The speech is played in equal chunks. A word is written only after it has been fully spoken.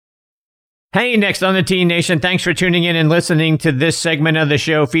Hey, next on the T Nation, thanks for tuning in and listening to this segment of the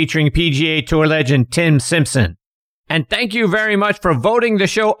show featuring PGA Tour legend Tim Simpson. And thank you very much for voting the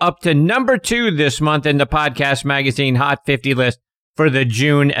show up to number 2 this month in the Podcast Magazine Hot 50 list for the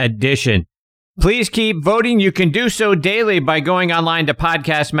June edition. Please keep voting. You can do so daily by going online to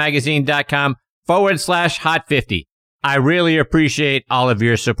podcastmagazine.com/Hot 50. I really appreciate all of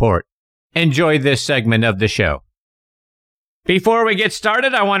your support. Enjoy this segment of the show. Before we get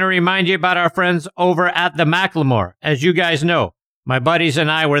started, I want to remind you about our friends over at the Macklemore. As you guys know, my buddies and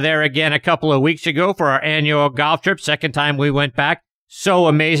I were there again a couple of weeks ago for our annual golf trip. Second time we went back. So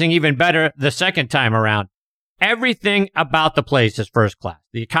amazing, even better the second time around. Everything about the place is first class.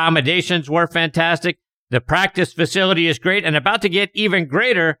 The accommodations were fantastic. The practice facility is great and about to get even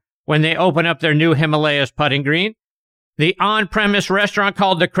greater when they open up their new Himalayas putting green. The on-premise restaurant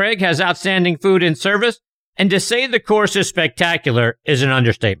called The Craig has outstanding food and service. And to say the course is spectacular is an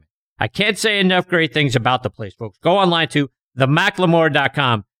understatement. I can't say enough great things about the place, folks. Go online to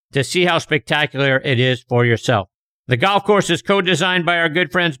themacklemore.com to see how spectacular it is for yourself. The golf course is co-designed by our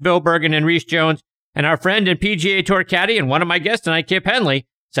good friends Bill Bergen and Reese Jones, and our friend and PGA Tour caddy and one of my guests tonight, Kip Henley,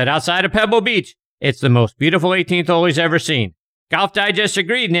 said outside of Pebble Beach, it's the most beautiful 18th hole he's ever seen. Golf Digest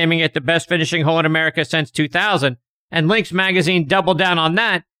agreed, naming it the best finishing hole in America since 2000, and Links Magazine doubled down on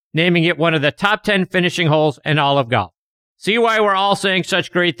that, naming it one of the top 10 finishing holes in all of golf. See why we're all saying such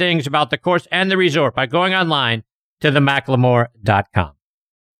great things about the course and the resort by going online to themacklemore.com.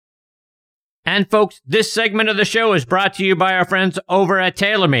 And folks, this segment of the show is brought to you by our friends over at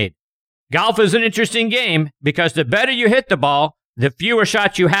TaylorMade. Golf is an interesting game because the better you hit the ball, the fewer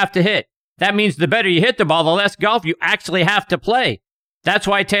shots you have to hit. That means the better you hit the ball, the less golf you actually have to play. That's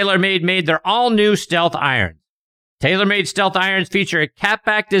why TaylorMade made their all-new Stealth Irons. TaylorMade Stealth Irons feature a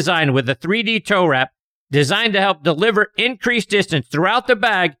cap-back design with a 3D toe wrap designed to help deliver increased distance throughout the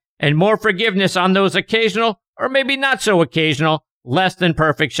bag and more forgiveness on those occasional, or maybe not so occasional, less than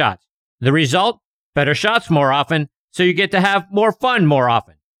perfect shots. The result? Better shots more often, so you get to have more fun more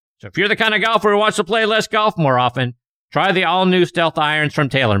often. So if you're the kind of golfer who wants to play less golf more often, try the all-new Stealth Irons from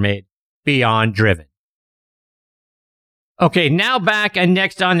TaylorMade. Beyond driven. Okay, now back and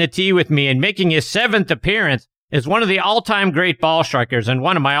next on the tee with me and making his 7th appearance is one of the all-time great ball strikers and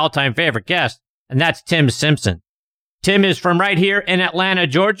one of my all-time favorite guests, and that's Tim Simpson. Tim is from right here in Atlanta,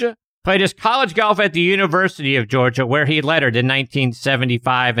 Georgia, played his college golf at the University of Georgia, where he lettered in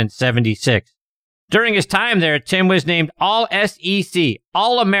 1975 and 76. During his time there, Tim was named All-SEC,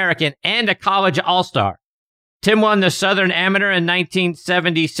 All-American, and a college All-Star. Tim won the Southern Amateur in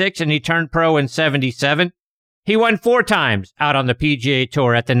 1976, and he turned pro in 77. He won 4 times out on the PGA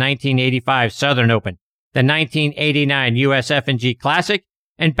Tour at the 1985 Southern Open, the 1989 USF&G Classic,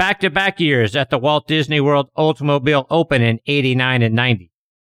 and back-to-back years at the Walt Disney World Oldsmobile Open in 89 and 90.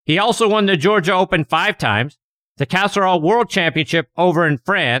 He also won the Georgia Open 5 times, the Casserole World Championship over in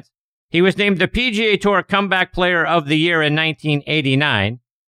France. He was named the PGA Tour Comeback Player of the Year in 1989.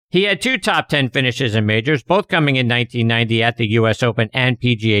 He had 2 top 10 finishes in majors, both coming in 1990 at the US Open and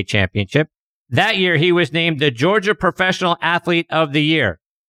PGA Championship. That year, he was named the Georgia Professional Athlete of the Year.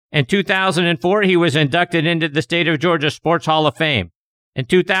 In 2004, he was inducted into the State of Georgia Sports Hall of Fame. In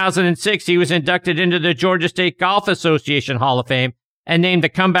 2006, he was inducted into the Georgia State Golf Association Hall of Fame and named the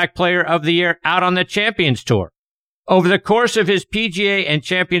Comeback Player of the Year out on the Champions Tour. Over the course of his PGA and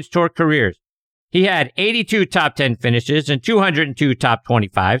Champions Tour careers, he had 82 top 10 finishes and 202 top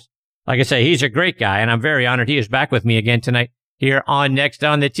 25s. Like I say, he's a great guy, and I'm very honored he is back with me again tonight here on Next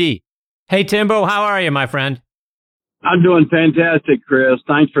on the Tee. Hey, Timbo, how are you, my friend? I'm doing fantastic, Chris.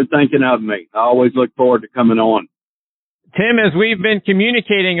 Thanks for thinking of me. I always look forward to coming on. Tim, as we've been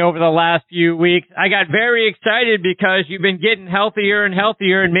communicating over the last few weeks, I got very excited because you've been getting healthier and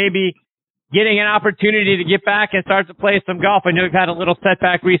healthier and maybe getting an opportunity to get back and start to play some golf. I know you've had a little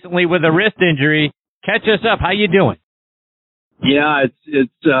setback recently with a wrist injury. Catch us up. How you doing? Yeah,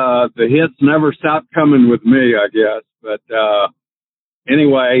 it's the hits never stop coming with me, I guess. But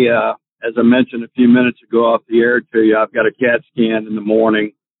anyway, as I mentioned a few minutes ago off the air to you, I've got a CAT scan in the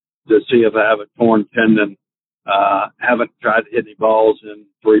morning to see if I have a torn tendon. Haven't tried to hit any balls in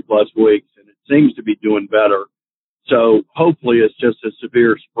 3+ weeks, and it seems to be doing better. So hopefully it's just a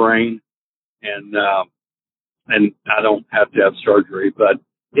severe sprain, and I don't have to have surgery. But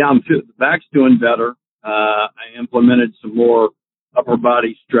yeah, the back's doing better. I implemented some more upper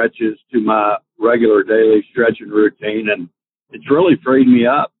body stretches to my regular daily stretching routine, and it's really freed me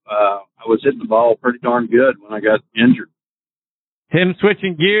up. I was hitting the ball pretty darn good when I got injured. Tim,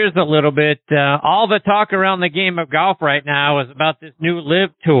 switching gears a little bit, all the talk around the game of golf right now is about this new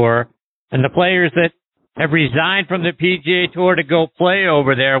LIV Tour and the players that have resigned from the PGA Tour to go play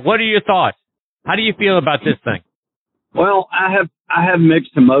over there. What are your thoughts? How do you feel about this thing? Well, I have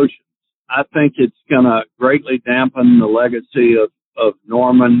mixed emotions. I think it's going to greatly dampen the legacy of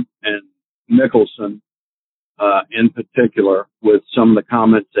Norman and Mickelson, in particular, with some of the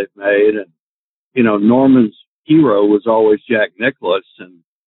comments they've made. And, Norman's hero was always Jack Nicklaus, and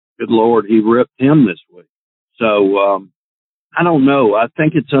good Lord, he ripped him this week. So, I don't know. I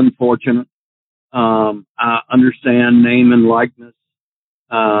think it's unfortunate. I understand name and likeness.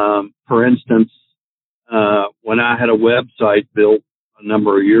 For instance, when I had a website built a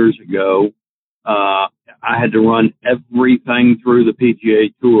number of years ago, I had to run everything through the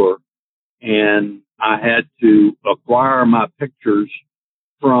PGA Tour, and I had to acquire my pictures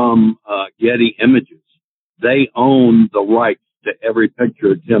from Getty Images. They own the rights to every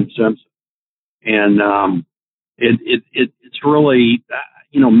picture of Tim Simpson, and it's really,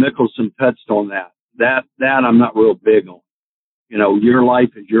 Mickelson touched on that. That I'm not real big on. Your life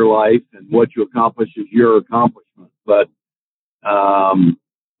is your life, and what you accomplish is your accomplishment. But I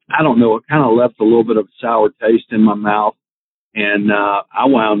don't know. It kind of left a little bit of a sour taste in my mouth, and I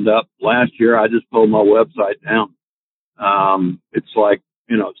wound up last year. I just pulled my website down. It's like,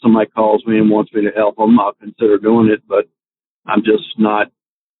 if somebody calls me and wants me to help them, I'll consider doing it. But I'm just not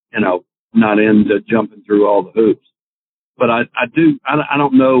into jumping through all the hoops. But I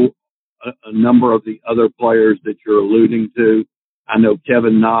don't know a number of the other players that you're alluding to. I know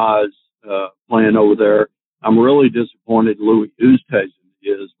Kevin Na is playing over there. I'm really disappointed Louis Oosthuizen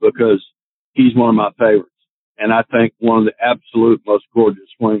is, because he's one of my favorites, and I think one of the absolute most gorgeous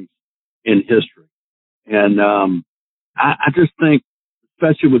swings in history. And I just think,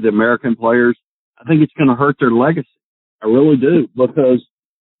 especially with the American players, I think it's going to hurt their legacy. I really do, because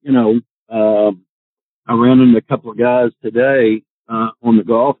I ran into a couple of guys today on the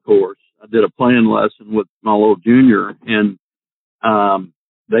golf course. I did a playing lesson with my little junior, and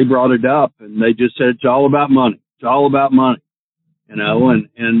they brought it up, and they just said, it's all about money. It's all about money, and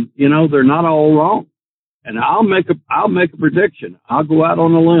they're not all wrong. And I'll make a prediction. I'll go out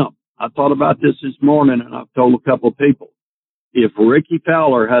on a limb. I thought about this morning, and I've told a couple of people, if Ricky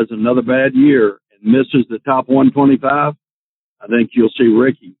Fowler has another bad year and misses the top 125, I think you'll see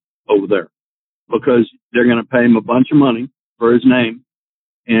Ricky over there, because they're going to pay him a bunch of money for his name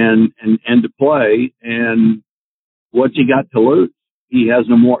and to play. And what's he got to lose? He has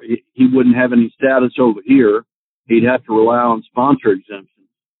no more. He wouldn't have any status over here. He'd have to rely on sponsor exemptions.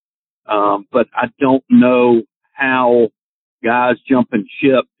 But I don't know how guys jumping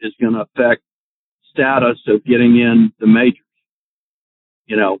ship is going to affect status of getting in the majors,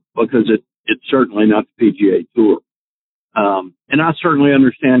 because it's certainly not the PGA Tour. And I certainly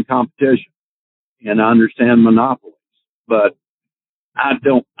understand competition, and I understand monopolies, but I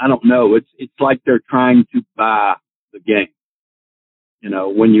don't know. It's like they're trying to buy the game.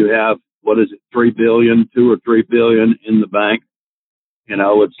 When you have, $2 or $3 billion in the bank,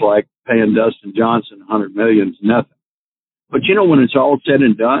 it's like paying Dustin Johnson $100 million is nothing. But when it's all said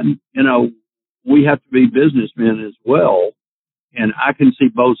and done, we have to be businessmen as well. And I can see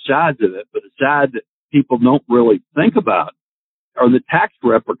both sides of it, but the side that people don't really think about are the tax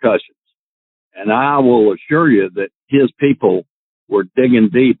repercussions. And I will assure you that his people were digging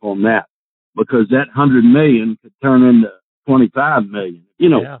deep on that, because that $100 million could turn into $25 million.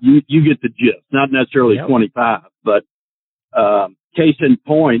 You get the gist, not necessarily 25, but, case in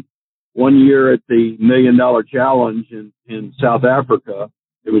point, one year at the $1 Million Challenge in South Africa,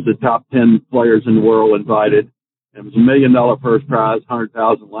 it was the top 10 players in the world invited. It was $1 million first prize,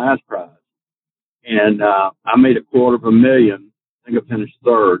 100,000 last prize. And, I made $250,000. I think I finished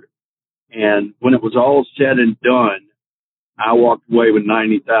third. And when it was all said and done, I walked away with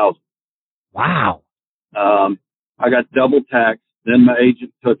 90,000. Wow. I got double taxed. Then my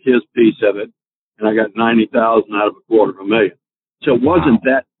agent took his piece of it, and I got 90,000 out of $250,000. So it wasn't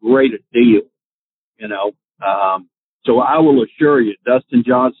that great a deal, So I will assure you, Dustin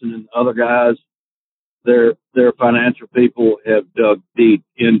Johnson and the other guys, their financial people have dug deep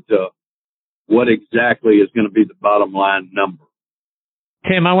into what exactly is going to be the bottom line number.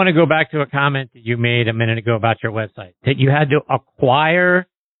 Tim, I want to go back to a comment that you made a minute ago about your website, that you had to acquire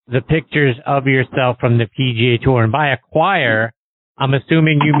the pictures of yourself from the PGA Tour. And by acquire, I'm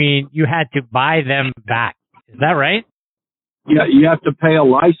assuming you mean you had to buy them back. Is that right? Yeah, you have to pay a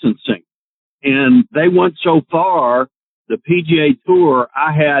licensing. And they went so far, the PGA Tour,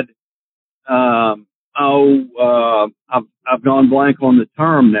 I had, I've gone blank on the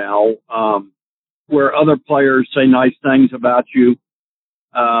term now, where other players say nice things about you.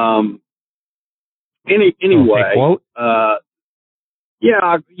 Anyway, quote?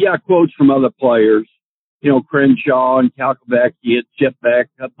 Yeah, quotes from other players, Crenshaw and Calcabeck, Chip Beck,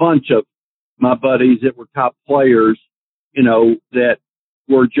 a bunch my buddies that were top players, that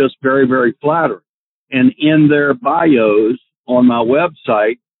were just very, very flattering. And in their bios on my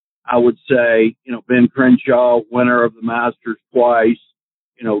website, I would say, Ben Crenshaw, winner of the Masters twice,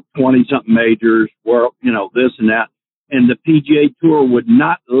 20-something majors, world, this and that. And the PGA Tour would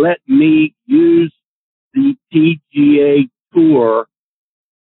not let me use the PGA Tour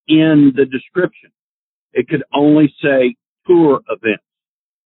in the description. It could only say tour events.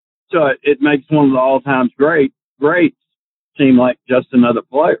 So it makes one of the all-time greats seem like just another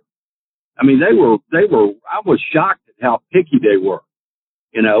player. I mean, I was shocked at how picky they were,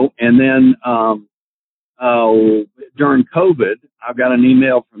 and then, during COVID, I got an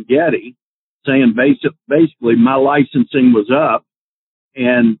email from Getty saying basically my licensing was up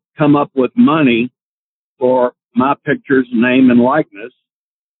and come up with money for my pictures, name, and likeness.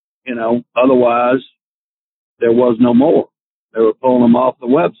 Otherwise there was no more. They were pulling them off the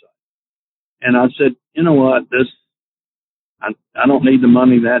website. And I said, you know what, I don't need the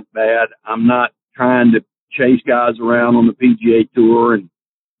money that bad. I'm not trying to chase guys around on the PGA Tour and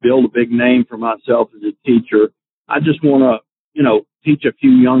build a big name for myself as a teacher. I just want to, teach a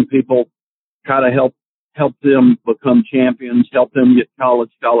few young people, try to help them become champions, help them get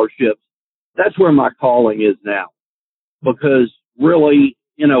college scholarships. That's where my calling is now. Because really,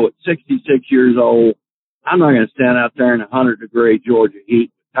 at 66 years old, I'm not going to stand out there in 100-degree Georgia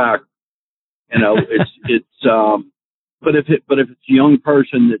heat with Tiger. But if it's a young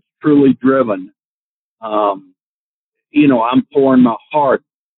person that's truly driven, I'm pouring my heart,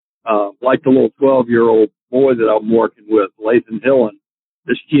 like the little 12-year-old boy that I'm working with, Lathan Hillen.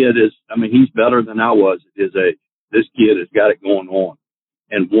 This kid he's better than I was at his age. This kid has got it going on.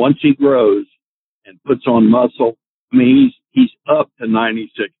 And once he grows and puts on muscle, he's up to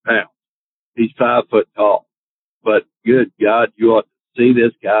 96 pounds. He's 5 foot tall. But good God, you ought to see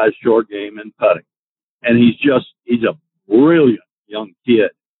this guy's short game and putting. And he's a brilliant young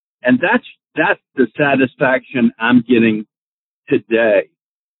kid. And that's the satisfaction I'm getting today,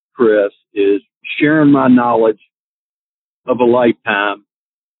 Chris, is sharing my knowledge of a lifetime.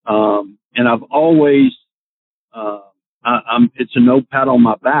 And I've always, it's a no pat on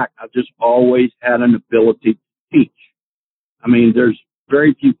my back. I've just always had an ability to teach. There's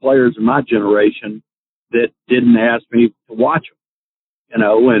very few players in my generation that didn't ask me to watch them,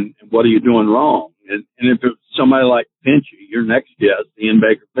 and what are you doing wrong? And if it's somebody like Pinchy, your next guest, Ian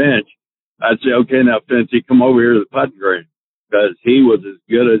Baker Finch, I'd say, okay, now Pinchy, come over here to the putting green, because he was as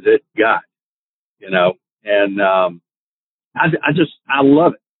good as it got, and I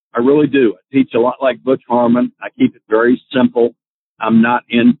love it. I really do. I teach a lot like Butch Harmon. I keep it very simple. I'm not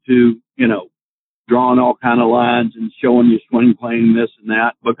into, drawing all kind of lines and showing you swing plane, this and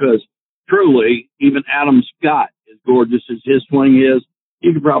that, because truly, even Adam Scott, as gorgeous as his swing is,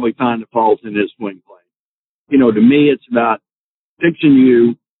 you could probably find a fault in his swing plane. To me, it's about fixing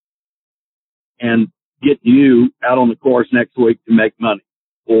you and getting you out on the course next week to make money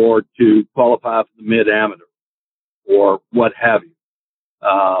or to qualify for the mid-amateur or what have you.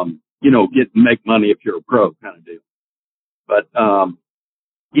 Make money if you're a pro kind of deal. But,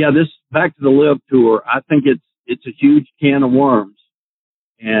 this back to the LIV Tour, I think it's a huge can of worms.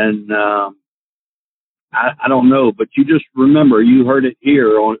 And, I don't know, but you just remember, you heard it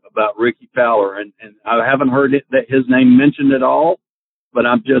here about Ricky Fowler, and I haven't heard his name mentioned at all, but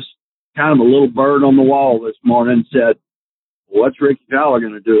I'm just kind of a little bird on the wall this morning said, what's Ricky Fowler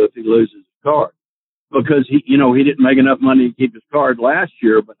going to do if he loses his card? Because he didn't make enough money to keep his card last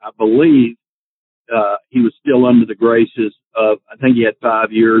year, but I believe, he was still under the graces of, I think he had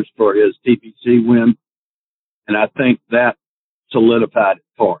 5 years for his TPC win. And I think that solidified it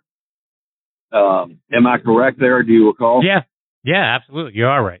for him. Am I correct there? Do you recall? Yeah, absolutely. You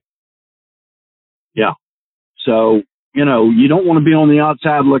are right. Yeah. So, you don't want to be on the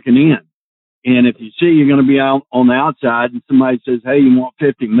outside looking in. And if you see you're going to be out on the outside and somebody says, hey, you want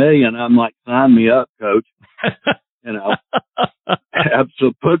 $50 million, I'm like, sign me up, coach.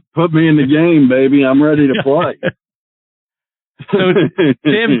 Absolutely. Put me in the game, baby. I'm ready to play. So,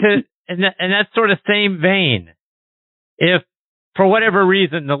 Tim, in that sort of same vein, if for whatever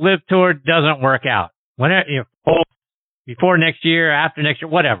reason the LIV Tour doesn't work out, whenever, before next year, after next year,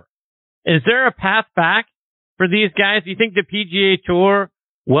 whatever, is there a path back for these guys? Do you think the PGA Tour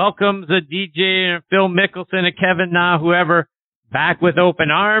welcomes a DJ, a Phil Mickelson, a Kevin Na, whoever, back with open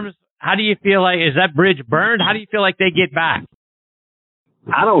arms? How do you feel like, is that bridge burned? How do you feel like they get back?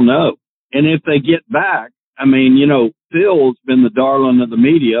 I don't know. And if they get back, Phil's been the darling of the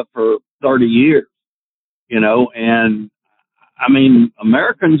media for 30 years, and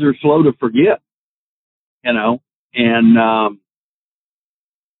Americans are slow to forget, and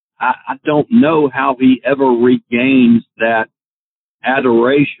I don't know how he ever regains that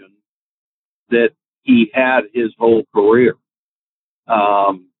adoration that he had his whole career.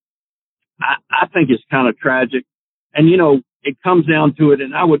 I think it's kind of tragic. And, you know, it comes down to it,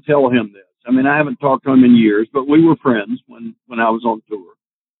 and I would tell him this. I mean, I haven't talked to him in years, but we were friends when I was on tour.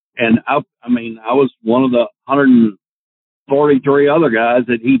 And I was one of the 143 other guys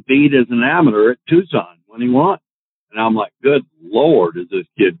that he beat as an amateur at Tucson when he won. And I'm like, good Lord, is this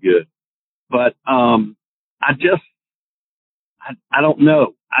kid good? But I don't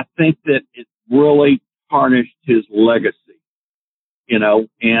know. I think that it really tarnished his legacy, you know,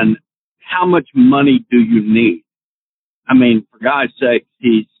 and how much money do you need? I mean, for God's sake,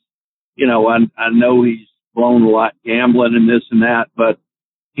 he's, you know, I know he's blown a lot gambling and this and that, but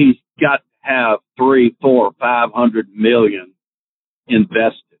he's got to have 300, 400, 500 million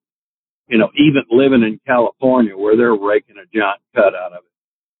invested. You know, even living in California where they're raking a giant cut out of it.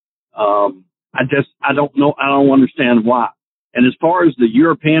 I don't know. I don't understand why. And as far as the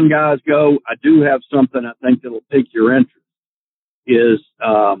European guys go, I do have something I think that'll pique your interest. Is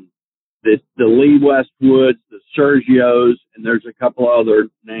the Lee Westwoods, the Sergios, and there's a couple other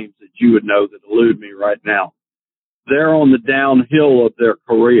names that you would know that elude me right now. They're on the downhill of their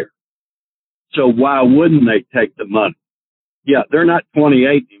career. So why wouldn't they take the money? Yeah, they're not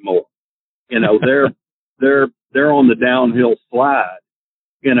 28 anymore. You know, they're on the downhill slide,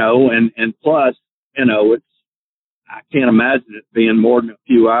 you know, and plus, you know, I can't imagine it being more than a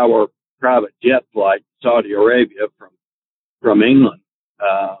few hour private jet flight to Saudi Arabia from England,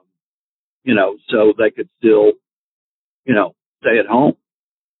 you know, so they could still, you know, stay at home,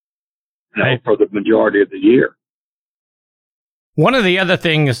 you know, for the majority of the year. One of the other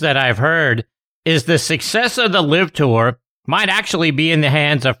things that I've heard is the success of the LIV Tour might actually be in the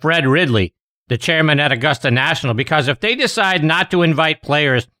hands of Fred Ridley, the chairman at Augusta National, because if they decide not to invite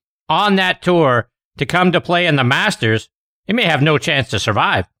players on that tour to come to play in the Masters, they may have no chance to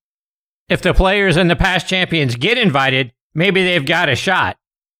survive. If the players and the past champions get invited, maybe they've got a shot.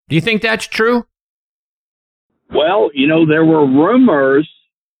 Do you think that's true? Well, you know, there were rumors,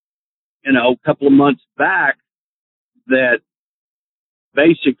 you know, a couple of months back that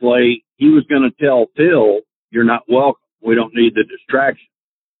basically he was going to tell Phil, you're not welcome. We don't need the distraction.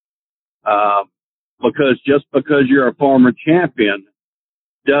 Because just because you're a former champion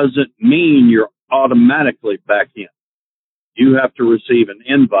doesn't mean you're automatically back in. You have to receive an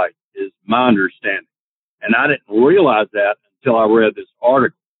invite, is my understanding. And I didn't realize that until I read this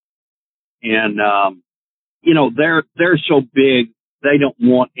article. And, you know, they're so big, they don't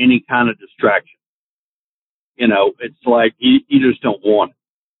want any kind of distraction. You know, it's like, you just don't want it.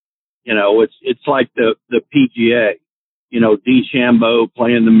 You know, it's like the PGA, you know, DeChambeau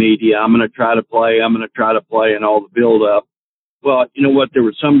playing the media. I'm going to try to play, and all the build up. Well, you know what? There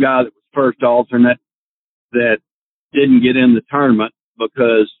was some guy that was first alternate that didn't get in the tournament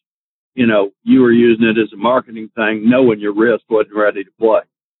because, you know, you were using it as a marketing thing, knowing your wrist wasn't ready to play.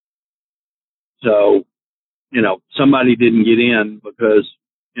 So, you know, somebody didn't get in because,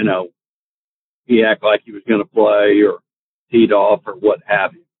 you know, he acted like he was going to play or teed off or what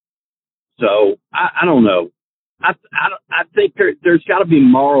have you. So I don't know. I think there's got to be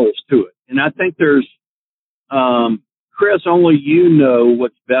morals to it. And I think there's, Chris, only you know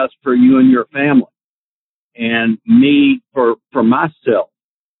what's best for you and your family, and me for myself,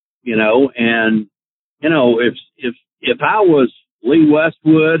 you know. And, you know, if I was Lee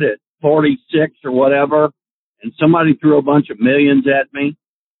Westwood at 46 or whatever, and somebody threw a bunch of millions at me,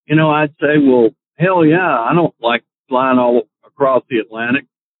 you know, I'd say, well, hell yeah, I don't like flying all across the Atlantic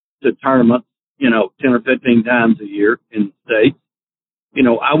to tournaments, you know, 10 or 15 times a year in the States. You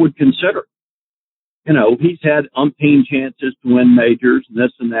know, I would consider it. You know, he's had umpteen chances to win majors and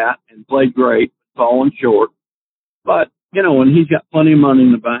this and that and played great, fallen short. But, you know, and he's got plenty of money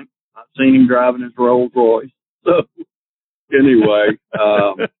in the bank. I've seen him driving his Rolls Royce. So, anyway,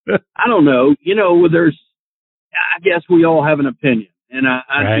 I don't know. You know, I guess we all have an opinion. And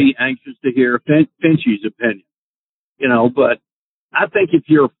I'd be anxious to hear Finchie's opinion. You know, but I think if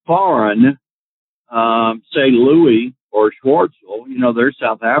you're foreign, say Louis or Schwartzel, you know, they're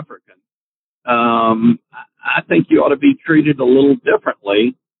South African. I think you ought to be treated a little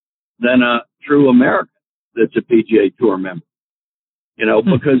differently than a true American that's a PGA Tour member. You know,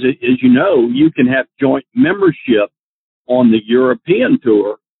 because as you know, you can have joint membership on the European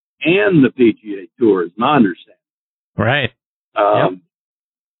Tour and the PGA Tour, is my understanding. Right.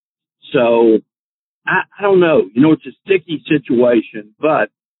 So I don't know. You know, it's a sticky situation, but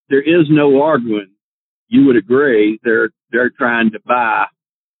there is no arguing. You would agree they're trying to buy,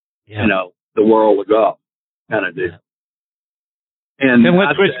 you know, the world of golf kind of deal. And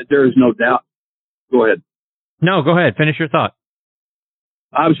there is no doubt. Go ahead. No, go ahead. Finish your thought.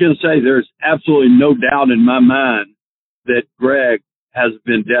 I was going to say there's absolutely no doubt in my mind that Greg has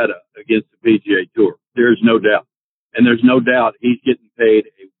vendetta against the PGA Tour. There's no doubt. And there's no doubt he's getting paid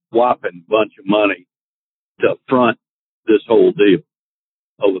a whopping bunch of money to front this whole deal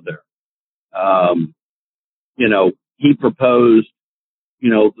over there. He proposed,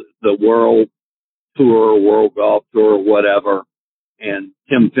 the World Tour, World Golf Tour, whatever, and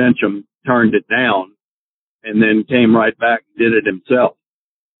Tim Simpson turned it down and then came right back and did it himself,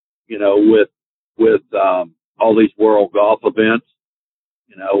 with all these world golf events,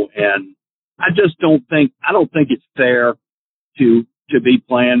 and I don't think it's fair to be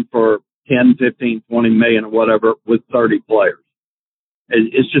playing for 10, 15, 20 million or whatever with 30 players.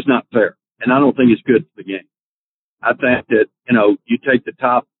 It's just not fair. And I don't think it's good for the game. I think that, you take the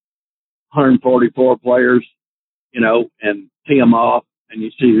top 144 players, and tee them off and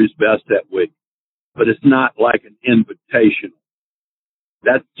you see who's best that week. But it's not like an invitational.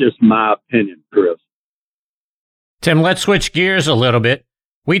 That's just my opinion, Chris. Tim, let's switch gears a little bit.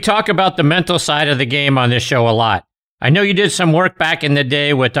 We talk about the mental side of the game on this show a lot. I know you did some work back in the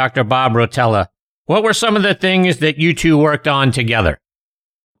day with Dr. Bob Rotella. What were some of the things that you two worked on together?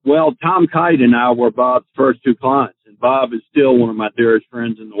 Well, Tom Kite and I were Bob's first two clients, and Bob is still one of my dearest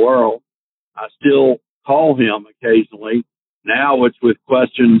friends in the world. I still call him occasionally. Now it's with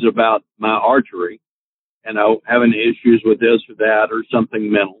questions about my archery, having issues with this or that or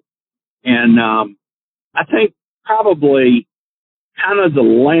something mental. And I think probably kind of the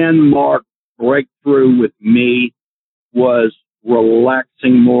landmark breakthrough with me was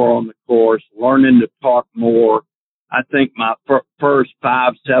relaxing more on the course, learning to talk more. I think my first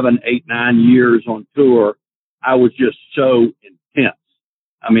 5, 7, 8, 9 years on tour, I was just so intense.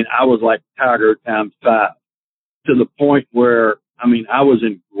 I mean, I was like Tiger times 5 to the point where, I was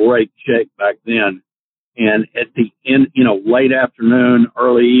in great shape back then. And at the end, late afternoon,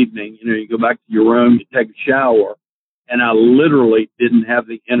 early evening, you go back to your room, you take a shower, and I literally didn't have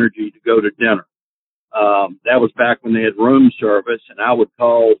the energy to go to dinner. That was back when they had room service, and I would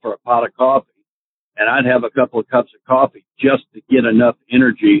call for a pot of coffee, and I'd have a couple of cups of coffee just to get enough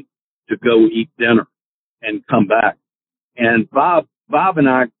energy to go eat dinner and come back. And Bob and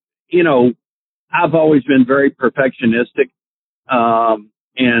I, I've always been very perfectionistic.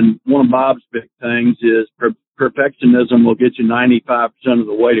 And one of Bob's big things is perfectionism will get you 95% of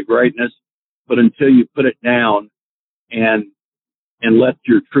the way to greatness, but until you put it down and let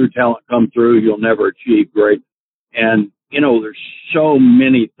your true talent come through, you'll never achieve greatness. And, there's so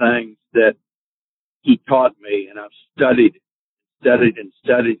many things that he taught me, and I've studied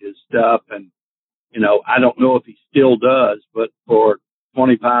his stuff. And, I don't know if he still does, but for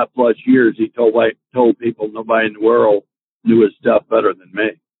 25 plus years, he told people nobody in the world knew his stuff better than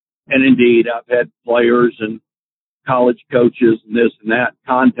me. And indeed, I've had players and college coaches and this and that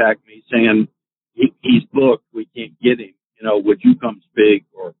contact me saying, he's booked, we can't get him. Would you come speak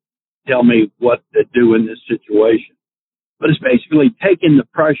or tell me what to do in this situation? But it's basically taking the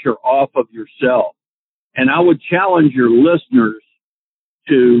pressure off of yourself. And I would challenge your listeners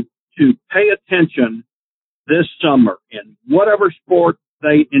to pay attention this summer in whatever sport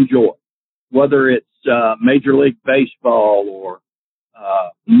they enjoy, whether it's Major League Baseball or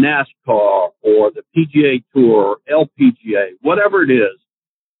NASCAR or the PGA Tour or LPGA, whatever it is.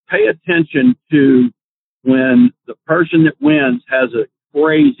 Pay attention to when the person that wins has a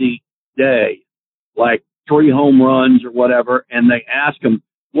crazy day, like 3 home runs or whatever, and they ask them,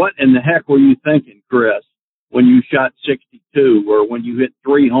 what in the heck were you thinking, Chris, when you shot 62 or when you hit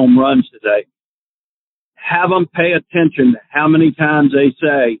 3 home runs today? Have them pay attention to how many times they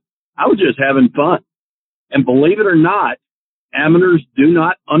say, I was just having fun. And believe it or not, amateurs do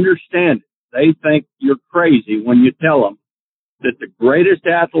not understand it. They think you're crazy when you tell them that the greatest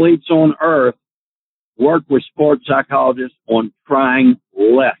athletes on earth work with sports psychologists on trying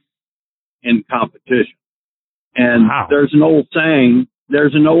less in competition. And wow. There's an old saying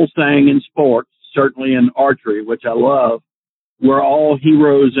in sports, certainly in archery, which I love, we're all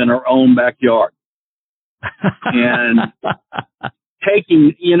heroes in our own backyard. And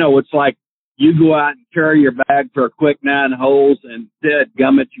taking, it's like you go out and carry your bag for a quick 9 holes and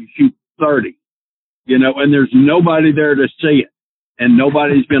dadgummit, you shoot 30, and there's nobody there to see it and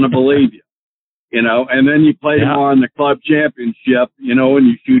nobody's going to believe you, and then you play tomorrow in the club championship, and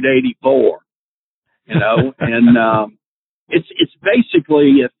you shoot 84, and, it's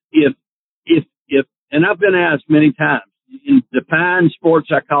basically if, and I've been asked many times, define sports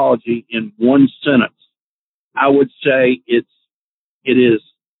psychology in one sentence. I would say it is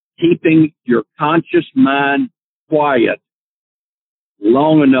keeping your conscious mind quiet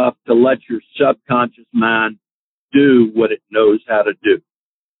long enough to let your subconscious mind do what it knows how to do.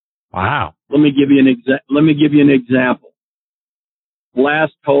 Wow. Let me give you an example.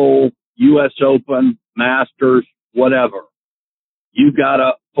 Last hole, U.S. Open, Masters, whatever. You got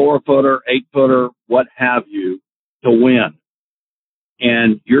a 4-footer, 8-footer, what have you, to win.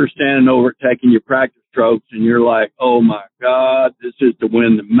 And you're standing over taking your practice strokes, and you're like, oh my God, this is to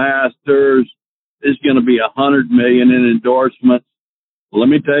win the Masters. This is going to be $100 million in endorsements. Well, let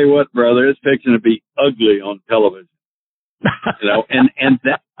me tell you what, brother, it's fixing to be ugly on television. You know, and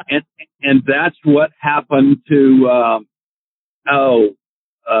that's what happened to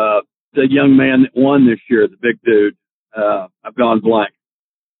the young man that won this year, the big dude. I've gone blank.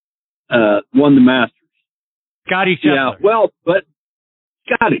 Won the Masters. Scotty Scheffler. Yeah, well, but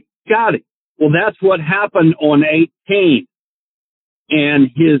Scotty. Well, that's what happened on 18. And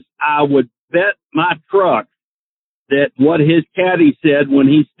I would bet my truck that what his caddy said when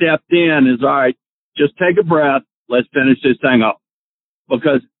he stepped in is, all right, just take a breath. Let's finish this thing up.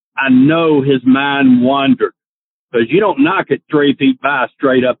 Because I know his mind wandered. Because you don't knock it 3 feet by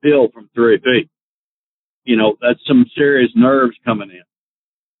straight uphill from 3 feet. You know, that's some serious nerves coming in.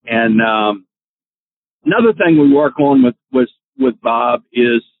 And another thing we work on with Bob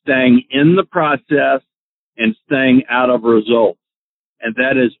is staying in the process and staying out of results. And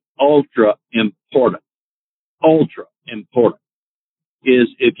that is ultra important. Ultra important. Is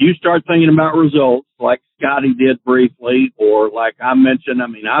if you start thinking about results like Scotty did briefly, or like I mentioned, I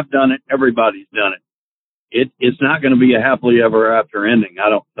mean, I've done it. Everybody's done it. It's not going to be a happily ever after ending, I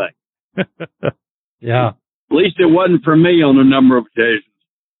don't think. Yeah. At least it wasn't for me on a number of occasions.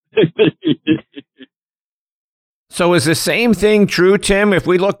 So is the same thing true, Tim, if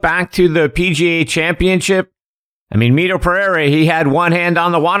we look back to the PGA Championship? I mean, Mito Pereira, he had one hand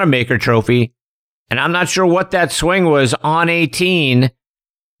on the Wanamaker Trophy, and I'm not sure what that swing was on 18,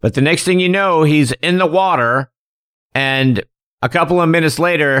 but the next thing you know, he's in the water, and a couple of minutes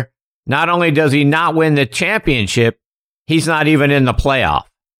later, not only does he not win the championship, he's not even in the playoff.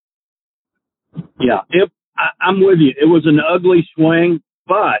 Yeah, I'm with you. It was an ugly swing,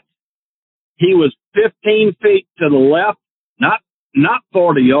 but he was 15 feet to the left, not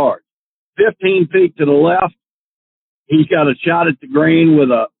 40 yards, 15 feet to the left. He's got a shot at the green with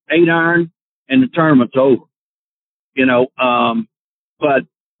a 8-iron, and the tournament's over. You know, but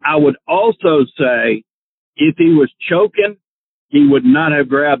I would also say if he was choking, he would not have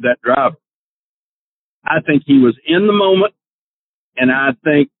grabbed that driver. I think he was in the moment, and I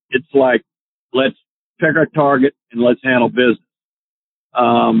think it's like, let's pick our target and let's handle business.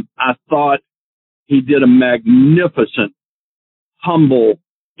 I thought he did a magnificent, humble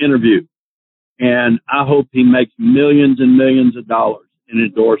interview, and I hope he makes millions and millions of dollars in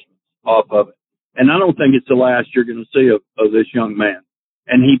endorsements off of it. And I don't think it's the last you're going to see of this young man.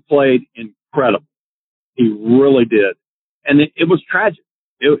 And he played incredible. He really did. And it was tragic.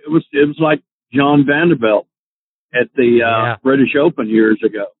 It was like John Vanderbilt at the British Open years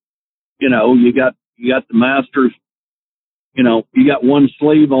ago. You know, you got the Masters. You know, you got one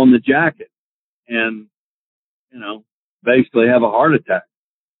sleeve on the jacket, and you know, basically have a heart attack.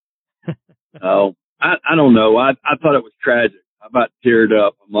 So I don't know. I thought it was tragic. I about teared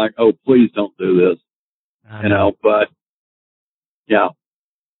up. I'm like, oh, please don't do this. You know, but yeah.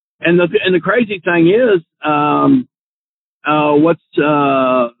 And the crazy thing is, gone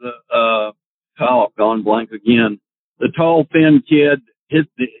blank again. The tall, thin kid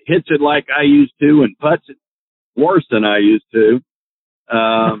hits it like I used to and putts it worse than I used to.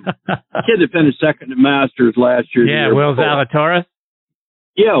 Kid that finished second at Masters last year. Yeah, Will Zalatoris.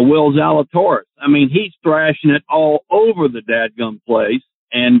 Yeah, Will Zalatoris. I mean, he's thrashing it all over the dadgum place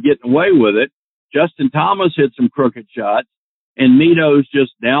and getting away with it. Justin Thomas hit some crooked shots, and Mito's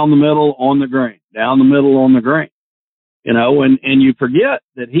just down the middle on the green. You know, and you forget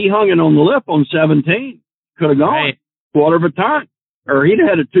that he hung it on the lip on 17. Could have gone quarter of a turn, or he'd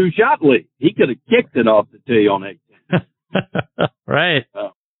had a 2-shot lead. He could have kicked it off the tee on 18. Right.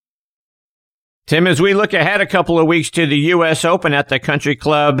 Tim, as we look ahead a couple of weeks to the U.S. Open at the country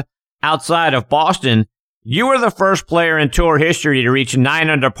club outside of Boston, you were the first player in tour history to reach 9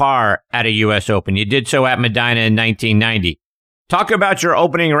 under par at a U.S. Open. You did so at Medina in 1990. Talk about your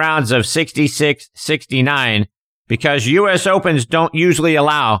opening rounds of 66, 69, because U.S. Opens don't usually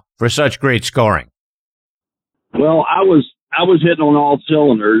allow for such great scoring. Well, I was hitting on all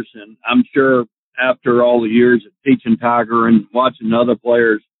cylinders, and I'm sure after all the years of teaching Tiger and watching other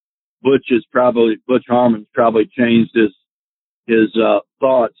players, Butch Harmon's probably changed his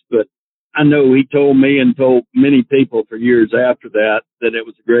thoughts, but I know he told me and told many people for years after that it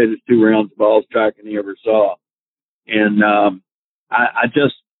was the greatest 2 rounds of ball striking he ever saw. And I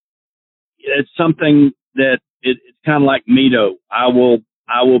just, it's something that it's kind of like Mito. I will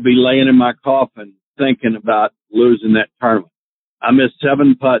be laying in my coffin thinking about losing that tournament. I missed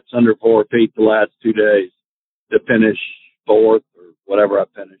 7 putts under 4 feet the last 2 days to finish 4th or whatever I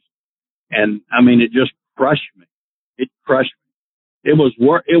finished. And I mean, it just crushed me. It crushed me. It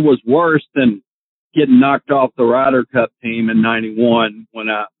was worse than getting knocked off the Ryder Cup team in '91 when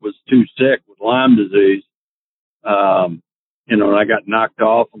I was too sick with Lyme disease. And I got knocked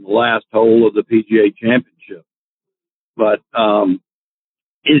off on the last hole of the PGA Championship. But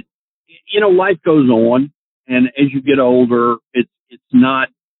life goes on, and as you get older, it's not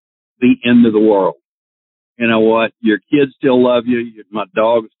the end of the world. You know what? Your kids still love you. My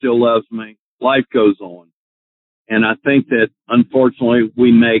dog still loves me. Life goes on. And I think that, unfortunately,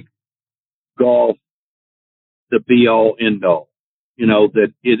 we make golf the be-all, end-all.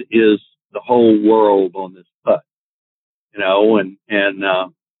 That it is the whole world on this putt. And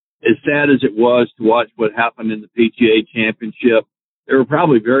as sad as it was to watch what happened in the PGA Championship, there were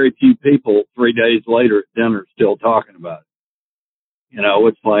probably very few people 3 days later at dinner still talking about it.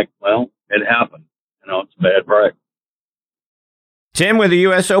 It's like, well, it happened. It's a bad break. Tim, with the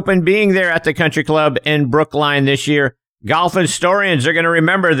U.S. Open being there at the Country Club in Brookline this year, golf historians are going to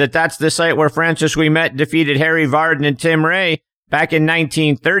remember that that's the site where Francis Ouimet defeated Harry Vardon and Tim Ray back in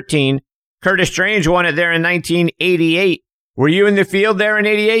 1913. Curtis Strange won it there in 1988. Were you in the field there in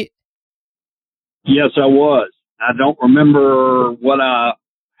 88? Yes, I was. I don't remember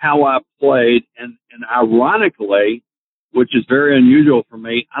how I played, and ironically, which is very unusual for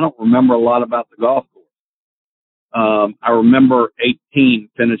me, I don't remember a lot about the golf course. I remember 18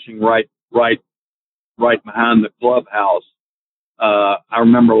 finishing right behind the clubhouse. I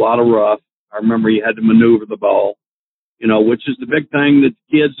remember a lot of rough. I remember you had to maneuver the ball, which is the big thing that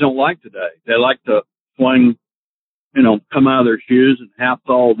kids don't like today. They like to swing, come out of their shoes and half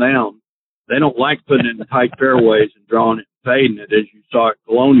fall down. They don't like putting it in tight fairways and drawing it and fading it, as you saw at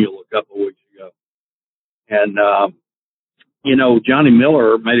Colonial a couple of weeks ago. And, Johnny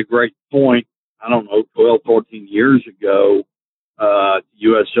Miller made a great point, 12, 14 years ago,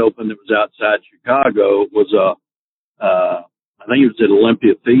 U.S. Open that was outside Chicago. It was I think it was at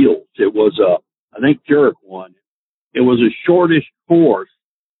Olympia Fields. It was I think Jurek won. It was a shortish course,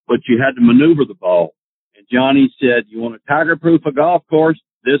 but you had to maneuver the ball. And Johnny said, you want to tiger-proof a golf course?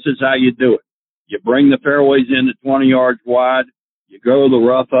 This is how you do it. You bring the fairways in at 20 yards wide, you go the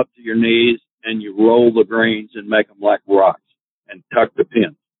rough up to your knees, and you roll the greens and make them like rocks and tuck the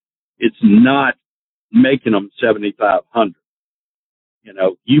pins. It's not making them 7,500.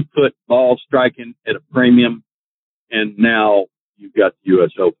 You put ball striking at a premium, and now you've got the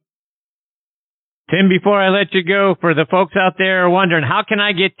U.S. Open. Tim, before I let you go, for the folks out there wondering, how can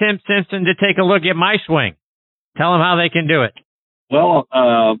I get Tim Simpson to take a look at my swing? Tell them how they can do it. Well,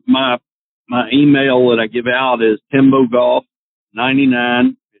 my email that I give out is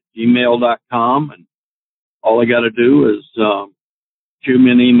timbogolf99@gmail.com, and all I got to do is shoot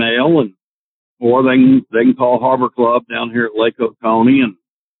me an email, or they can call Harbor Club down here at Lake Oconee, and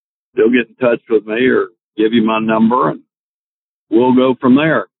they'll get in touch with me or give you my number, and we'll go from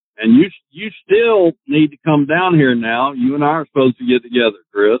there. And you still need to come down here now. You and I are supposed to get together,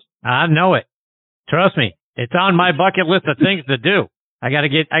 Chris. I know it. Trust me. It's on my bucket list of things to do. I got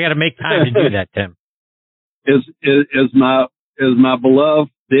to make time to do that, Tim. As my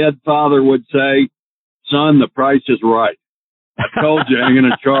beloved dead father would say, son, the price is right. I told you I ain't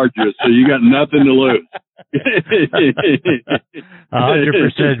going to charge you, so you got nothing to lose.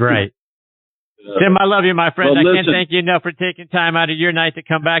 100% right. Tim, I love you, my friend. Well, I can't thank you enough for taking time out of your night to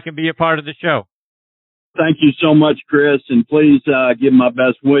come back and be a part of the show. Thank you so much, Chris, and please give my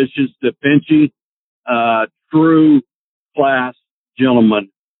best wishes to Pinchy, true class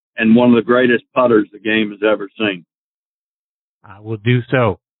gentleman and one of the greatest putters the game has ever seen. I will do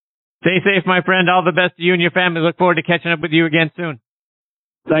so. Stay safe, my friend. All the best to you and your family. Look forward to catching up with you again soon.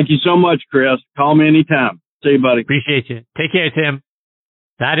 Thank you so much, Chris. Call me anytime. See you, buddy. Appreciate you. Take care, Tim.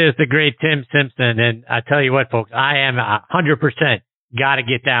 That is the great Tim Simpson. And I tell you what, folks, I am 100% got to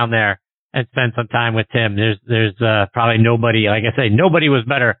get down there and spend some time with Tim. There's probably nobody, like I say, nobody was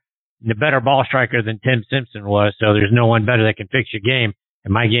the better ball striker than Tim Simpson was. So there's no one better that can fix your game.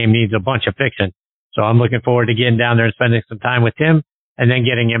 And my game needs a bunch of fixing. So I'm looking forward to getting down there and spending some time with Tim and then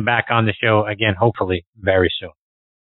getting him back on the show again, hopefully very soon.